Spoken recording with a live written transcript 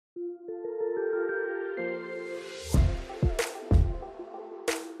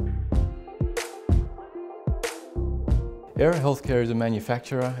Aero Healthcare is a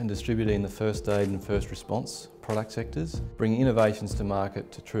manufacturer and distributor in the first aid and first response product sectors, bringing innovations to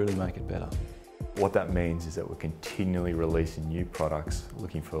market to truly make it better. What that means is that we're continually releasing new products,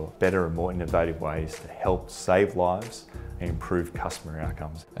 looking for better and more innovative ways to help save lives and improve customer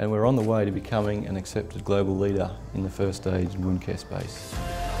outcomes. And we're on the way to becoming an accepted global leader in the first aid and wound care space.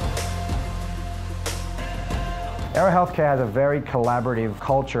 Aero Healthcare has a very collaborative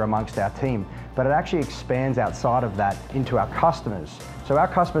culture amongst our team, but it actually expands outside of that into our customers. So our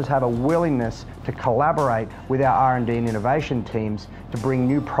customers have a willingness to collaborate with our R&D and innovation teams to bring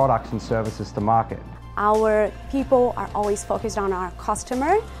new products and services to market. Our people are always focused on our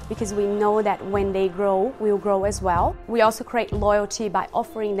customer because we know that when they grow, we'll grow as well. We also create loyalty by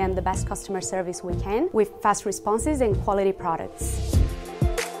offering them the best customer service we can with fast responses and quality products.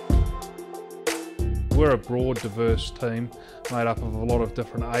 We're a broad, diverse team made up of a lot of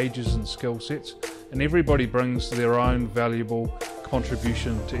different ages and skill sets, and everybody brings their own valuable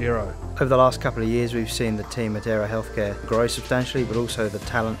contribution to Aero. Over the last couple of years we've seen the team at Aero Healthcare grow substantially, but also the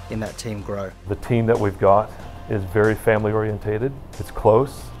talent in that team grow. The team that we've got is very family orientated. It's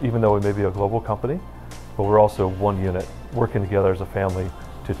close, even though we may be a global company, but we're also one unit working together as a family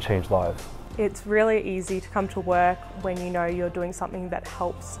to change lives. It's really easy to come to work when you know you're doing something that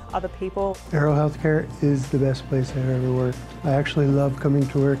helps other people. Aero Healthcare is the best place I've ever worked. I actually love coming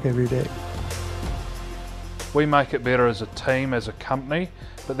to work every day. We make it better as a team, as a company,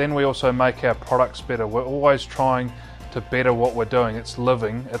 but then we also make our products better. We're always trying to better what we're doing. It's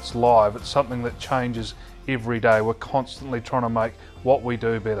living, it's live, it's something that changes every day. We're constantly trying to make what we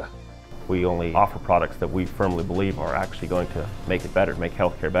do better. We only offer products that we firmly believe are actually going to make it better, make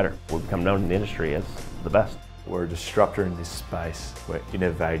healthcare better. We've become known in the industry as the best. We're a disruptor in this space. We're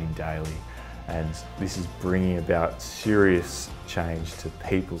innovating daily, and this is bringing about serious change to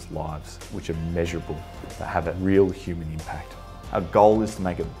people's lives, which are measurable, that have a real human impact. Our goal is to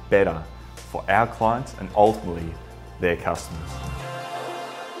make it better for our clients and ultimately their customers.